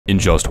In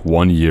just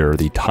 1 year,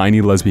 the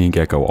tiny lesbian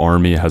gecko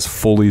army has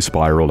fully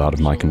spiraled out of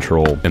my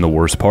control. And the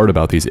worst part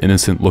about these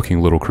innocent looking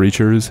little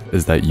creatures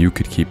is that you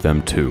could keep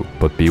them too.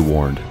 But be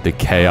warned, the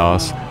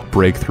chaos,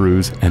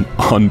 breakthroughs, and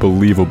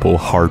unbelievable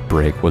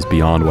heartbreak was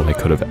beyond what I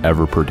could have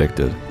ever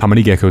predicted. How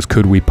many geckos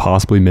could we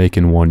possibly make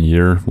in 1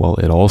 year? Well,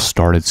 it all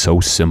started so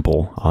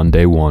simple on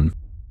day one.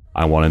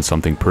 I wanted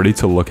something pretty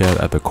to look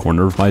at the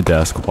corner of my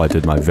desk while I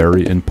did my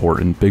very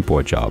important big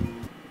boy job.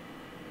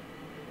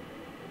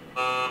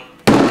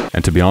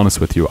 And to be honest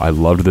with you, I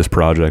loved this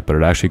project, but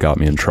it actually got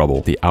me in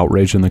trouble. The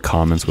outrage in the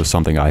comments was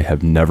something I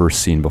have never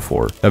seen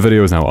before. That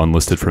video is now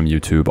unlisted from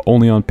YouTube,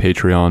 only on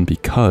Patreon,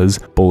 because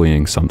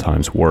bullying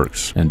sometimes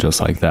works. And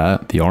just like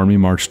that, the army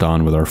marched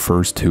on with our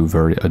first 2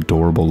 very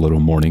adorable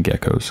little morning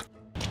geckos.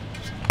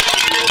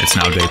 It's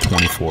now day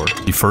 24.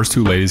 The first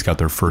 2 ladies got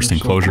their first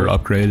enclosure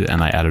upgraded,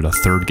 and I added a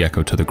 3rd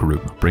gecko to the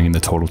group, bringing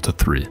the total to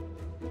 3.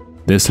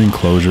 This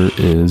enclosure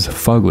is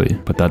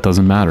fugly, but that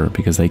doesn't matter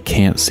because they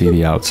can't see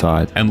the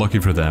outside. And lucky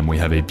for them, we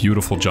have a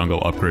beautiful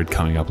jungle upgrade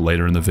coming up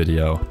later in the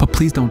video. But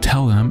please don't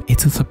tell them,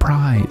 it's a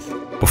surprise.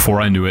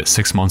 Before I knew it,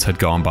 6 months had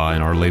gone by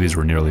and our ladies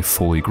were nearly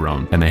fully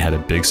grown, and they had a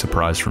big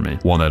surprise for me,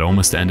 one that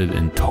almost ended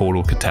in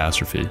total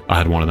catastrophe. I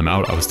had one of them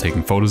out, I was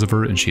taking photos of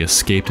her, and she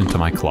escaped into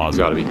my closet.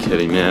 You gotta be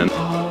kidding, man.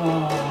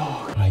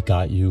 I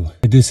got you.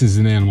 This is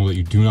an animal that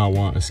you do not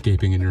want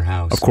escaping in your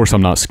house. Of course,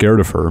 I'm not scared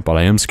of her, but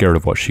I am scared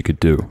of what she could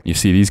do. You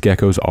see, these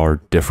geckos are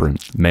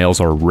different. Males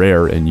are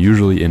rare and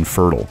usually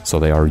infertile, so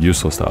they are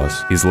useless to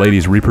us. These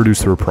ladies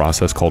reproduce through a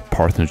process called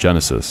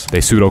parthenogenesis. They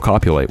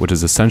pseudocopulate, which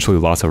is essentially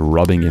lots of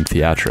rubbing and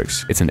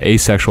theatrics. It's an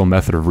asexual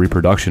method of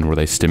reproduction where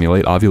they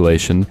stimulate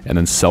ovulation and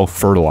then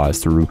self-fertilize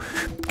through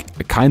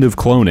kind of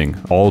cloning,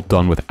 all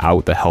done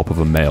without the help of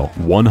a male.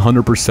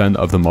 100%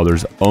 of the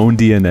mother's own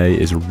DNA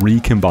is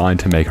recombined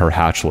to make her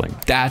hatchling.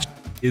 That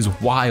is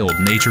wild.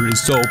 Nature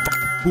is so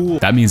cool.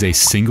 That means a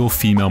single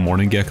female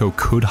morning gecko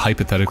could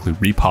hypothetically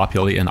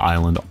repopulate an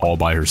island all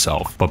by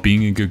herself, but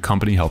being in good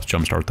company helps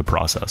jumpstart the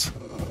process.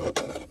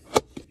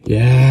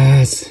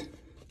 Yes.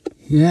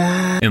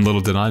 Yeah. And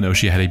little did I know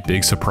she had a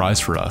big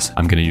surprise for us.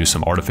 I'm gonna use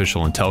some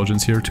artificial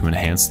intelligence here to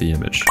enhance the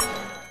image.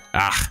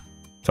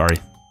 Sorry.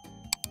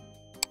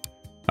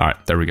 All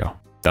right, there we go.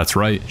 That's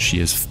right, she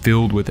is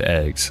filled with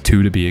eggs,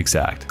 2 to be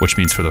exact, which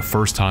means for the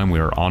first time we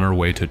are on our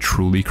way to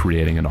truly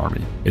creating an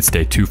army. It's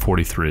day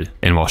 243,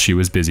 and while she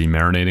was busy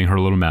marinating her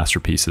little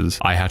masterpieces,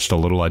 I hatched a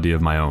little idea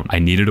of my own. I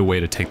needed a way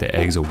to take the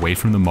eggs away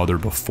from the mother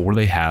before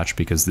they hatch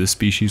because this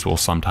species will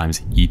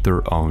sometimes eat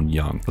their own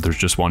young. But there's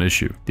just one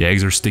issue. The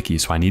eggs are sticky,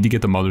 so I need to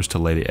get the mothers to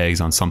lay the eggs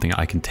on something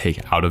I can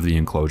take out of the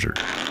enclosure.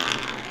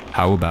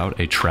 How about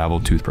a travel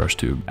toothbrush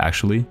tube?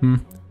 Actually,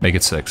 make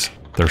it 6.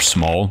 They're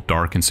small,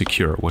 dark, and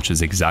secure, which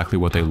is exactly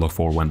what they look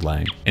for when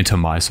laying. And to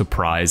my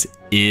surprise,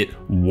 it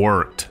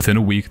worked. Within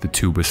a week, the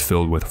tube was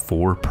filled with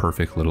 4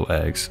 perfect little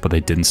eggs, but they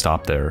didn't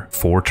stop there.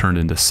 4 turned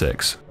into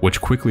 6,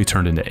 which quickly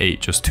turned into 8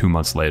 just 2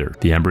 months later.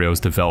 The embryos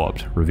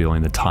developed,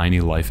 revealing the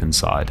tiny life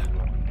inside.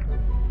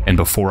 And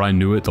before I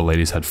knew it, the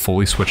ladies had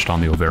fully switched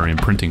on the ovarian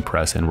printing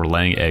press and were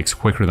laying eggs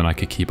quicker than I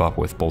could keep up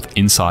with, both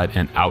inside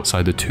and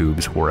outside the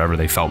tubes, wherever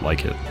they felt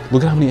like it.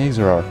 Look at how many eggs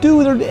there are.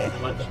 Dude, they're dead.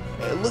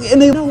 Look,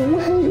 and they, no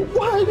way,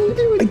 why are they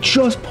doing it? I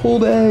just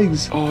pulled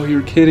eggs. Oh,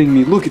 you're kidding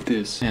me. Look at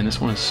this. Man, this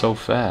one is so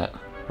fat.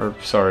 Or,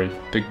 sorry,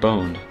 big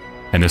boned.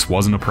 And this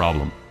wasn't a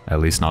problem, at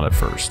least not at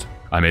first.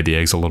 I made the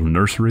eggs a little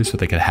nursery so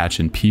they could hatch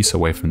in peace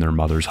away from their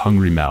mother's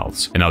hungry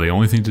mouths. And now the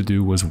only thing to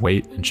do was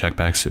wait and check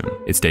back soon.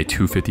 It's day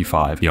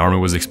 255. The army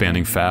was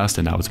expanding fast,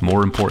 and now it's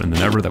more important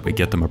than ever that we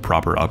get them a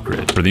proper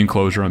upgrade. For the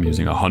enclosure, I'm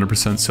using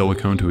 100%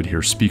 silicone to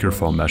adhere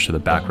speakerphone mesh to the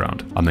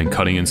background. I'm then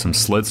cutting in some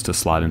slits to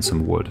slide in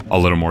some wood. A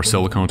little more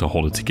silicone to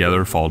hold it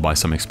together, followed by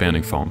some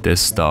expanding foam. This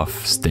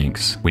stuff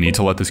stinks. We need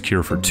to let this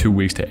cure for 2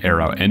 weeks to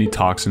air out any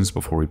toxins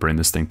before we bring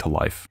this thing to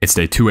life. It's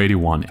day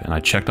 281, and I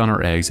checked on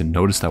our eggs and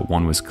noticed that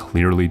one was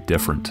clearly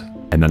different.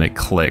 And then it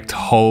clicked.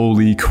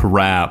 Holy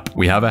crap.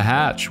 We have a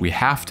hatch. We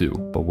have to.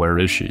 But where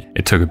is she?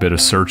 It took a bit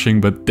of searching,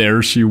 but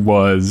there she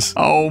was.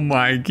 Oh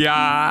my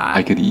god.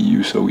 I could eat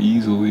you so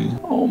easily.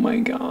 Oh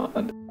my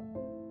god.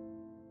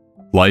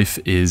 Life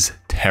is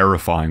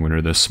terrifying when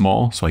you're this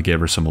small, so I gave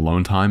her some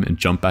alone time and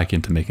jumped back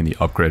into making the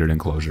upgraded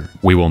enclosure.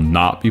 We will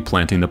not be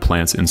planting the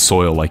plants in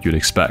soil like you'd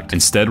expect.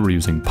 Instead, we're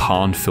using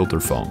pond filter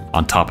foam.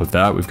 On top of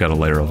that, we've got a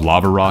layer of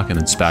lava rock and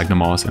then sphagnum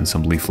moss and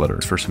some leaf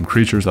litters for some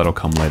creatures that'll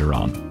come later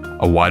on.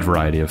 A wide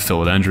variety of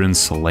philodendrons,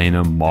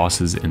 solanum,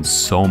 mosses, and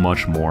so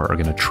much more are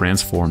going to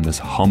transform this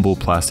humble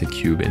plastic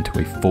cube into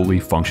a fully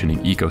functioning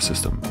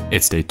ecosystem.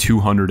 It's day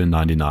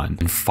 299,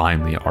 and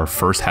finally, our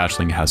first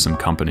hatchling has some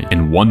company.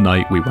 In one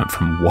night, we went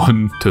from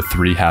 1 to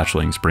 3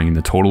 hatchlings, bringing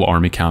the total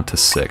army count to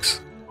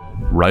 6.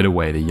 Right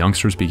away, the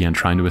youngsters began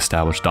trying to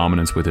establish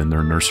dominance within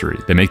their nursery.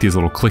 They make these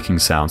little clicking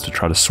sounds to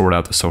try to sort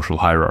out the social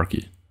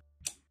hierarchy.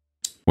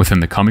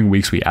 Within the coming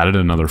weeks, we added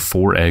another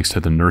 4 eggs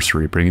to the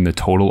nursery, bringing the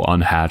total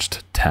unhatched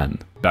to 10.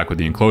 Back with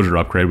the enclosure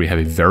upgrade, we have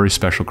a very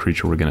special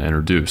creature we're going to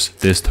introduce.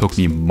 This took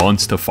me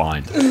months to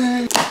find.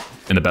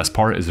 And the best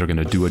part is they're going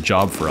to do a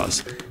job for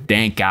us.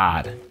 Thank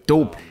God.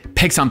 Dope.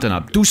 Pick something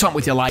up. Do something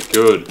with your life.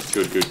 Good.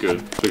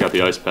 We got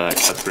the ice pack.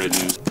 That's great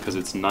news because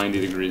it's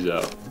 90 degrees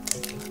out.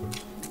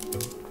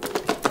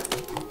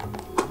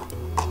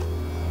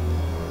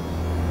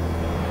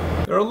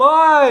 They're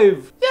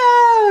alive!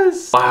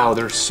 Yes! Wow,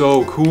 they're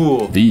so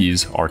cool.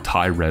 These are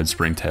Thai red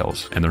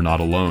springtails, and they're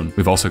not alone.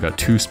 We've also got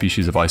 2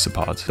 species of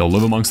isopods. They'll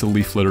live amongst the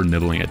leaf litter,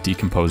 nibbling at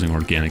decomposing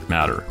organic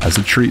matter. As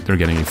a treat, they're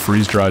getting a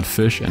freeze-dried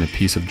fish and a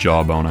piece of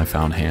jawbone I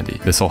found handy.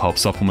 This will help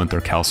supplement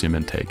their calcium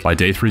intake. By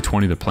day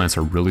 320, the plants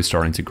are really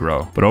starting to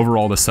grow, but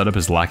overall the setup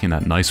is lacking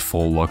that nice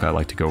full look I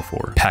like to go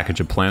for. Package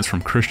of plants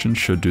from Christian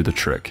should do the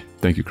trick.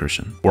 Thank you,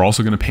 Christian. We're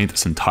also going to paint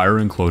this entire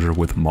enclosure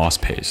with moss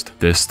paste.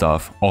 This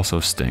stuff also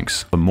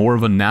stinks, but more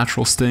of a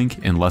natural stink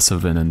and less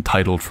of an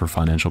entitled for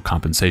financial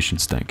compensation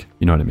stink.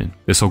 You know what I mean?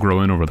 This will grow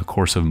in over the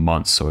course of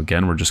months, so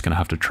again, we're just going to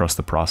have to trust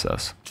the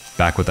process.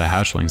 Back with the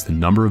hatchlings, the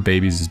number of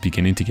babies is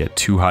beginning to get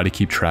too high to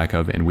keep track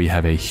of, and we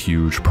have a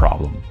huge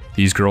problem.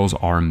 These girls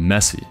are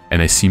messy, and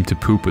they seem to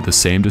poop with the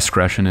same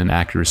discretion and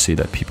accuracy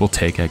that people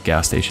take at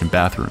gas station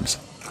bathrooms.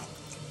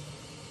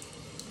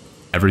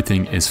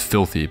 Everything is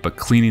filthy, but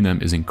cleaning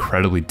them is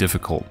incredibly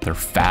difficult. They're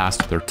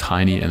fast, they're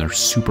tiny, and they're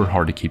super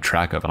hard to keep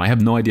track of, and I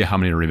have no idea how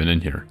many are even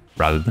in here.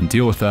 Rather than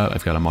deal with that,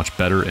 I've got a much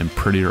better and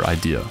prettier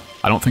idea.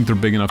 I don't think they're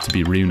big enough to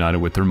be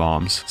reunited with their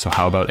moms, so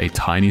how about a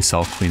tiny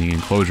self-cleaning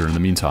enclosure in the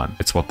meantime?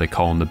 It's what they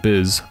call in the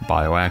biz,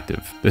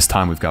 bioactive. This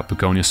time we've got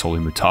Begonia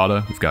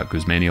solimutata, we've got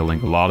Guzmania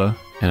lingulata,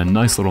 and a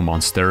nice little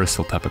Monstera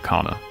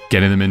siltepecana.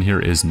 Getting them in here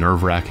is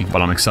nerve-wracking,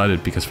 but I'm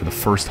excited because for the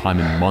first time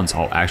in months,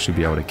 I'll actually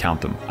be able to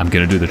count them. I'm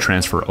gonna do the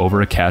transfer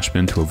over a catch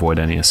bin to avoid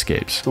any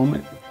escapes.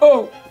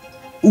 Oh!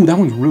 Ooh, that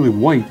one's really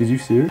white. Did you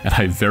see it? And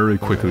I very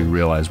quickly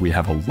realized we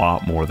have a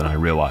lot more than I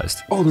realized.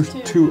 Oh, there's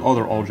 2. Oh,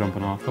 they're all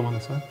jumping off. Come on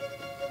this side.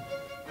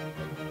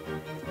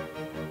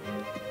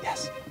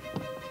 Yes.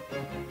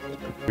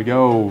 Here we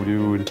go,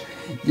 dude.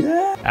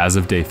 Yeah. As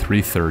of day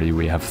 330,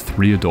 we have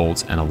 3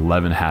 adults and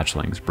 11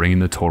 hatchlings, bringing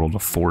the total to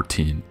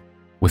 14.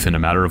 Within a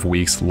matter of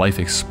weeks, life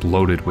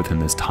exploded within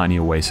this tiny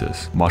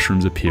oasis.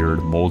 Mushrooms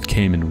appeared, mold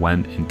came and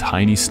went, and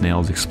tiny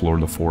snails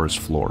explored the forest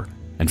floor.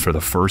 And for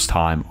the first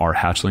time, our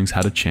hatchlings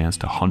had a chance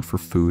to hunt for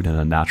food in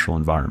a natural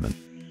environment.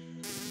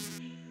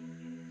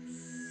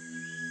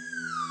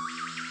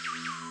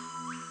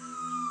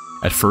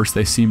 At first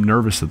they seemed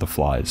nervous of the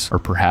flies, or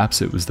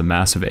perhaps it was the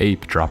massive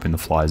ape dropping the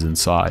flies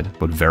inside,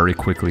 but very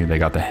quickly they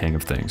got the hang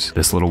of things.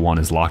 This little one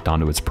is locked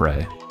onto its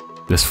prey.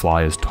 This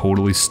fly is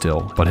totally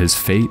still, but his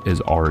fate is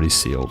already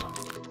sealed.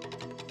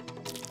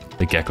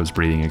 The gecko's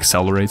breathing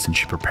accelerates and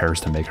she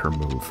prepares to make her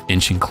move,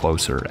 inching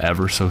closer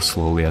ever so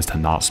slowly as to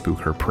not spook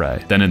her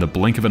prey. Then in the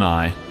blink of an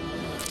eye,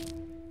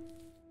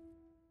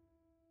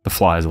 the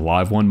fly is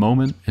alive one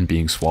moment and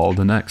being swallowed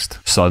the next.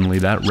 Suddenly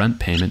that rent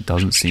payment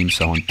doesn't seem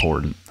so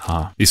important,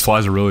 huh? These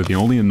flies are really the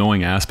only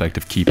annoying aspect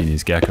of keeping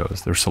these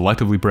geckos. They're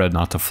selectively bred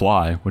not to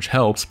fly, which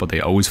helps, but they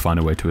always find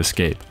a way to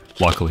escape.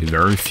 Luckily,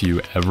 very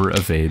few ever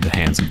evade the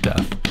hands of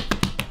death.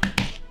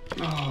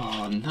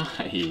 Oh,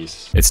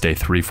 nice. It's day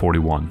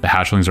 341. The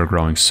hatchlings are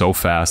growing so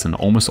fast and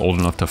almost old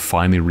enough to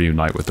finally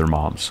reunite with their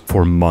moms.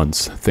 For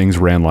months, things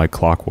ran like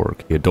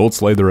clockwork. The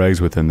adults laid their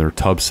eggs within their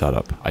tub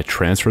setup. I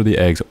transferred the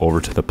eggs over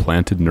to the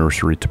planted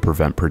nursery to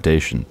prevent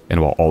predation.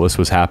 And while all this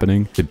was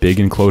happening, the big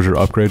enclosure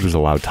upgrade was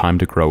allowed time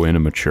to grow in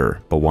and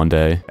mature. But one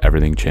day,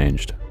 everything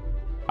changed.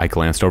 I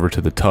glanced over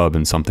to the tub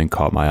and something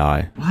caught my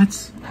eye.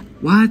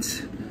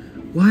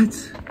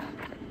 What?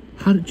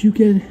 How did you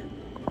get...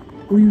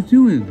 What are you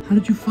doing? How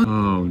did you find...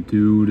 Oh,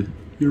 dude.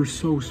 You're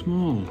so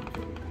small.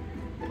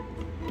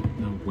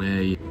 No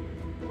way.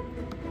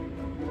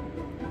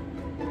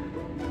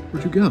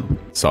 Where'd you go?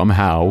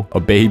 Somehow, a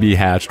baby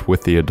hatched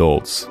with the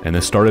adults. And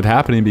this started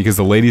happening because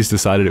the ladies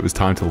decided it was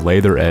time to lay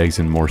their eggs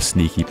in more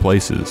sneaky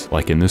places,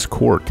 like in this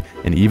cork,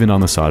 and even on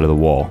the side of the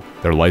wall.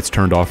 Their lights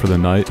turned off for the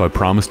night, so I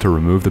promised to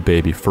remove the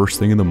baby first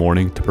thing in the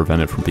morning to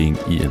prevent it from being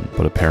eaten.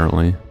 But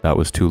apparently, that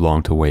was too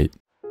long to wait.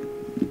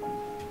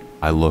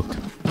 I looked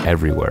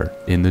everywhere,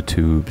 in the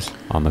tubes,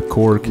 on the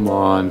cork, Come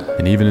on.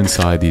 and even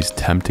inside these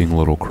tempting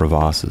little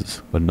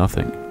crevasses, but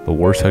nothing. The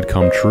worst had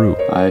come true,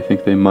 I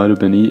think they might have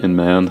been eaten,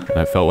 man. and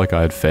I felt like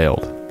I had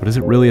failed. But is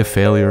it really a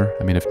failure?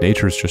 I mean, if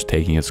nature's just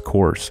taking its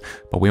course,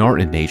 but we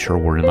aren't in nature,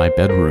 we're in my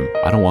bedroom.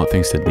 I don't want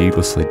things to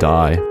needlessly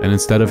die, and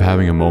instead of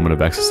having a moment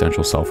of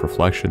existential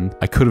self-reflection,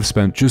 I could have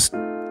spent just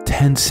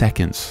 10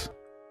 seconds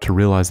to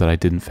realize that I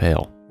didn't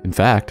fail. In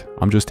fact,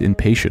 I'm just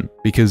impatient,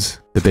 because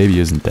the baby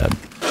isn't dead.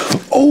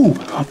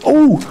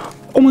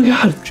 Oh my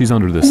god. She's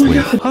under this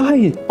leaf.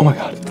 Hi. Oh my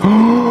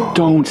god.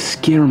 Don't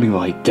scare me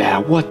like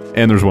that. What?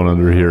 And there's one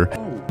under here.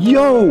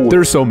 Yo.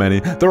 There's so many.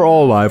 They're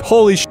all alive.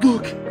 Holy sh...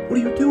 Look. What are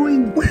you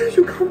doing? Where did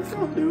you come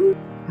from, dude?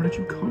 Where did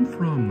you come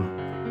from?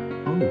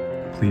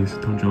 Oh, please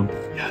don't jump.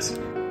 Yes.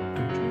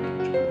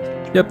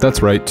 Yep,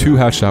 that's right. 2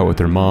 hatched out with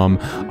their mom.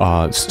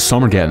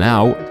 Some are getting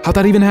out. How'd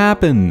that even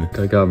happen?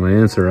 I got my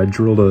answer. I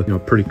drilled a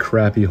pretty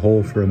crappy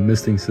hole for a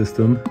misting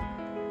system.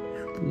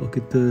 Look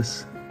at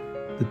this.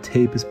 The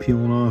tape is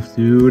peeling off,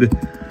 dude.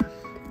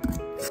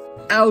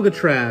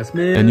 Alcatraz,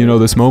 man. And you know,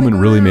 this moment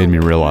really made me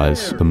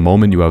realize the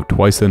moment you have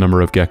twice the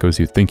number of geckos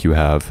you think you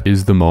have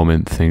is the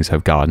moment things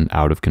have gotten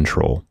out of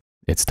control.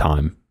 It's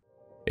time.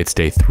 It's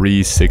day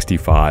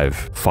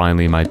 365.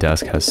 Finally, my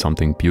desk has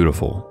something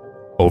beautiful.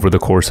 Over the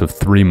course of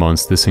 3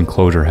 months, this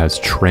enclosure has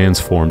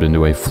transformed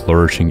into a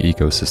flourishing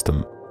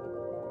ecosystem.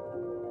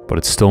 But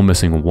it's still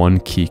missing one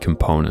key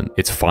component.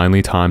 It's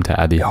finally time to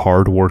add the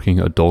hard-working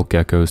adult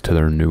geckos to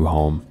their new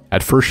home.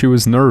 At first she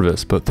was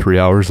nervous, but 3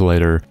 hours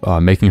later,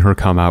 making her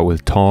come out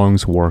with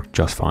tongs worked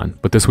just fine.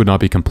 But this would not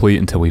be complete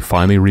until we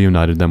finally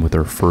reunited them with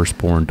their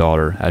firstborn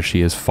daughter, as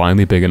she is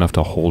finally big enough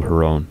to hold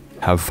her own.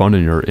 Have fun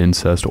in your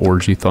incest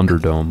orgy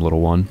Thunderdome, little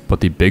one. But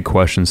the big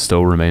question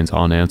still remains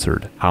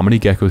unanswered. How many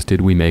geckos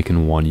did we make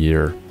in 1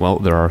 year? Well,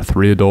 there are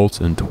 3 adults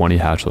and 20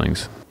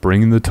 hatchlings,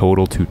 bringing the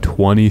total to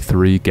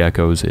 23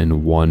 geckos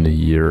in 1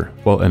 year.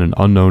 Well, and an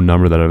unknown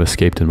number that have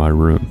escaped in my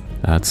room.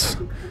 That's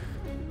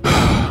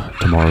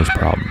tomorrow's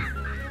problem.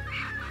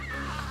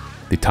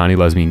 The Tiny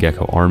Lesbian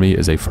Gecko Army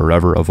is a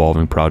forever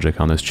evolving project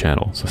on this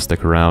channel, so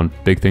stick around.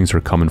 Big things are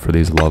coming for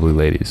these lovely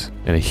ladies.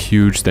 And a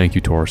huge thank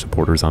you to our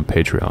supporters on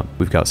Patreon.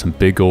 We've got some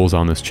big goals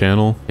on this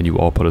channel, and you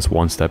all put us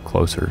one step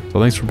closer. So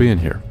thanks for being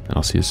here, and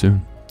I'll see you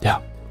soon. Yeah.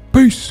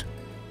 Peace!